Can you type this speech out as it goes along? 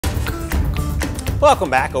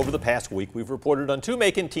Welcome back. Over the past week, we've reported on 2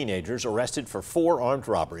 Macon teenagers arrested for 4 armed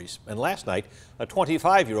robberies. And last night, a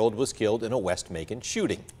 25-year-old was killed in a West Macon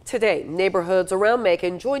shooting. Today, neighborhoods around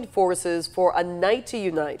Macon joined forces for a night to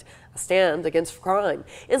unite, a stand against crime.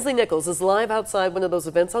 Inslee Nichols is live outside one of those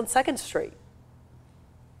events on 2nd Street.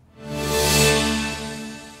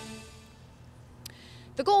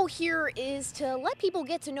 The goal here is to let people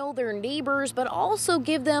get to know their neighbors, but also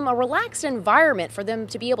give them a relaxed environment for them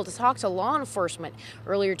to be able to talk to law enforcement.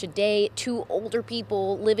 Earlier today, 2 older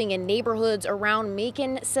people living in neighborhoods around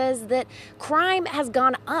Macon says that crime has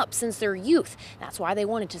gone up since their youth. That's why they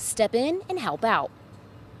wanted to step in and help out.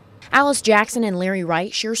 Alice Jackson and Larry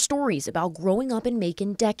Wright share stories about growing up in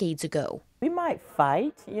Macon decades ago. We might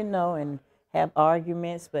fight, and have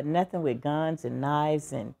arguments, but nothing with guns and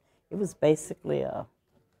knives, and it was basically a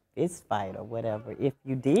fist fight or whatever if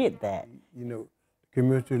you did that. The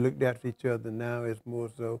community looked after each other. Now it's more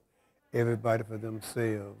so everybody for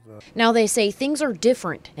themselves. Now they say things are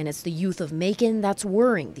different, and it's the youth of Macon that's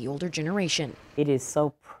worrying the older generation. It is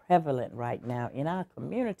so prevalent right now in our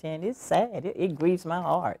community, and it's sad. It grieves my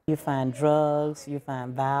heart. You find drugs, you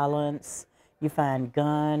find violence, you find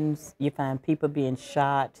guns, you find people being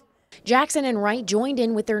shot. Jackson and Wright joined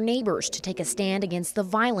in with their neighbors to take a stand against the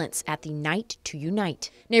violence at the Night to Unite.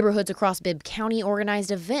 Neighborhoods across Bibb County organized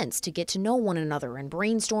events to get to know one another and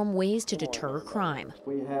brainstorm ways to deter crime.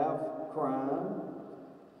 We have crime,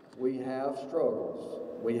 we have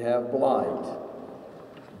struggles, we have blight.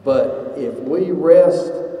 But if we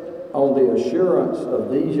rest on the assurance of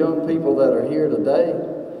these young people that are here today,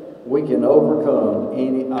 we can overcome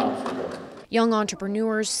any obstacle. Young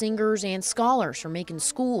entrepreneurs, singers, and scholars from Macon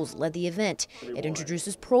schools led the event. It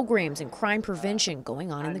introduces programs and crime prevention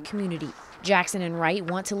going on in the community. Jackson and Wright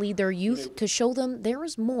want to lead their youth to show them there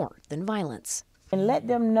is more than violence. And let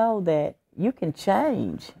them know that you can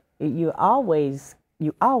change. You always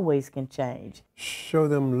can change. Show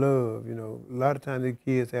them love. A lot of times the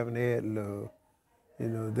kids haven't had love.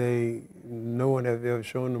 No one has ever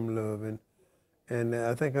shown them love. And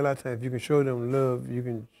I think a lot of times if you can show them love, you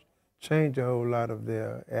can change a whole lot of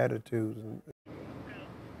their attitudes.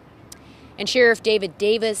 And Sheriff David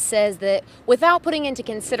Davis says that without putting into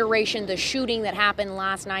consideration the shooting that happened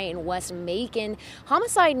last night in West Macon,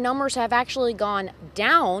 homicide numbers have actually gone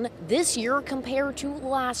down this year compared to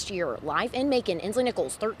last year. Live in Macon, Inslee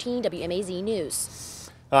Nichols, 13 WMAZ News.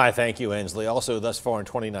 Hi, thank you, Inslee. Also, thus far in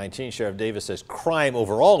 2019, Sheriff Davis says crime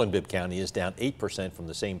overall in Bibb County is down 8% from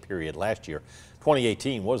the same period last year.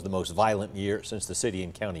 2018 was the most violent year since the city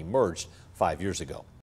and county merged 5 years ago.